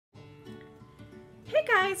Hey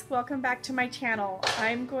guys, welcome back to my channel.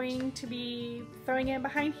 I'm going to be throwing in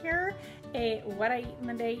behind here a what I eat in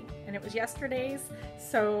the day, and it was yesterday's,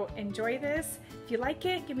 so enjoy this. If you like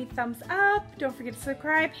it, give me a thumbs up. Don't forget to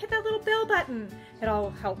subscribe, hit that little bell button. It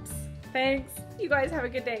all helps. Thanks. You guys have a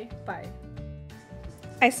good day. Bye.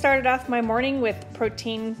 I started off my morning with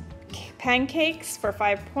protein pancakes for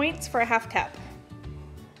 5 points for a half cup.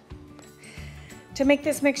 To make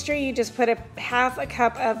this mixture, you just put half a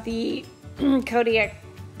cup of the Kodiak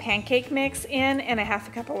pancake mix in and a half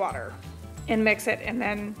a cup of water and mix it and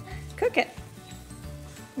then cook it.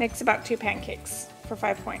 Makes about 2 pancakes for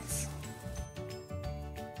 5 points.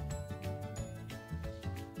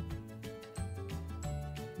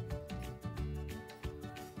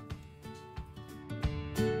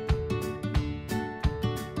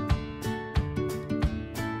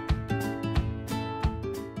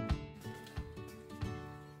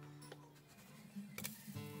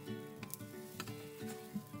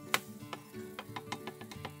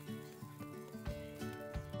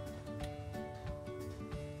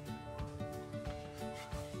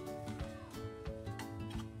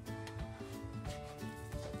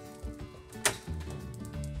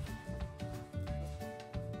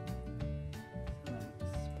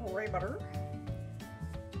 Spray butter.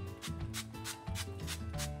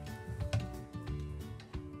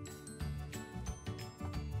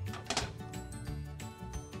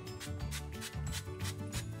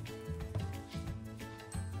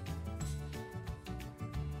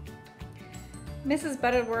 Mrs.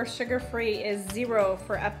 Butterworth sugar-free is 0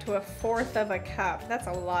 for up to 1/4 of a cup. That's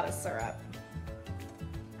a lot of syrup.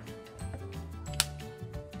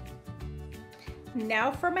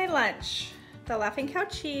 Now for my lunch. The Laughing Cow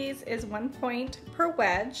cheese is 1 point per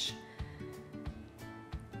wedge.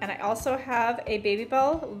 And I also have a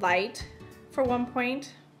Babybel Light for 1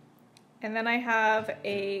 point. And then I have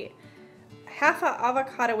a half a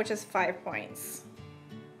avocado, which is 5 points.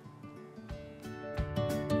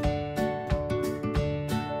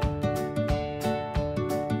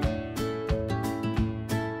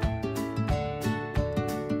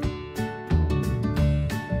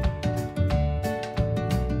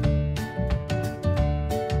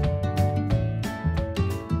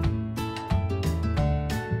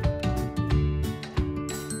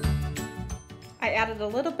 I added a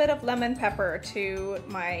little bit of lemon pepper to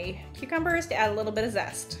my cucumbers to add a little bit of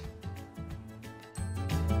zest.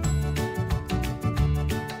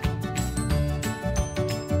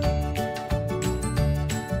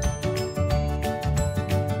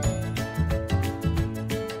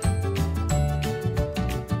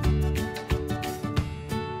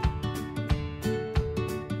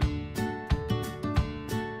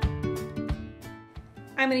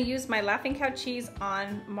 I'm going to use my Laughing Cow cheese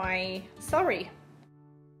on my celery.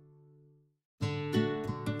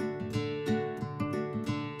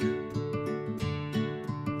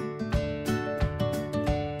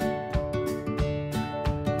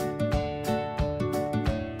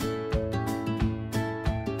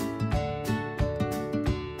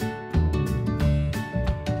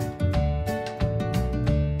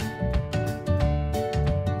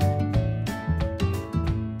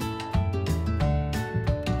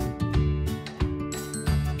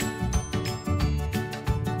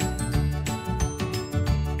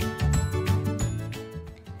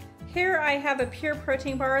 Here I have a pure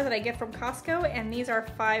protein bar that I get from Costco, and these are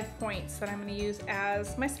 5 points that I'm going to use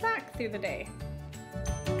as my snack through the day.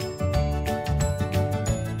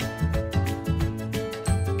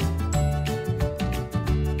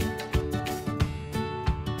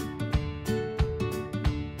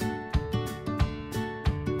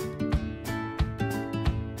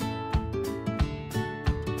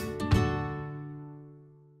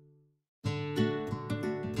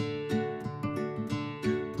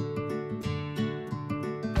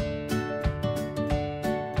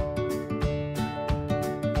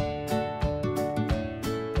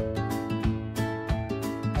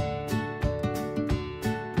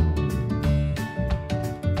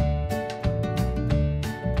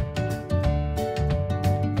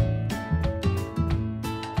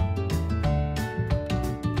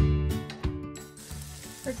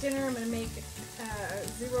 For dinner, I'm going to make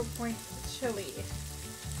 0 point chili.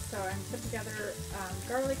 So I'm put together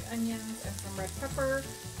garlic, onions, and some red pepper.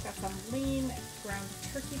 Got some lean ground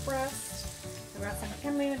turkey breast. I've got some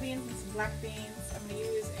Camelina beans and some black beans. I'm going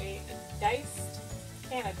to use a diced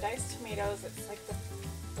can of diced tomatoes. It's like the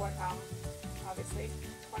 1 pound, obviously,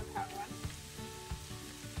 1 pound one.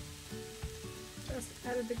 Just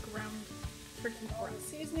added the ground turkey breast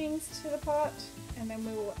seasonings to the pot, and then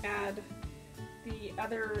we will add the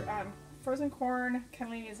other frozen corn,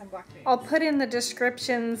 cannolis, and black beans. I'll put in the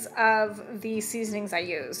descriptions of the seasonings I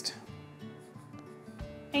used.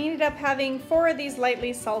 I ended up having 4 of these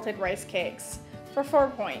lightly salted rice cakes for 4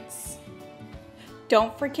 points.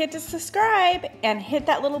 Don't forget to subscribe and hit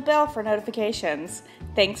that little bell for notifications.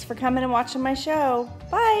 Thanks for coming and watching my show.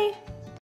 Bye!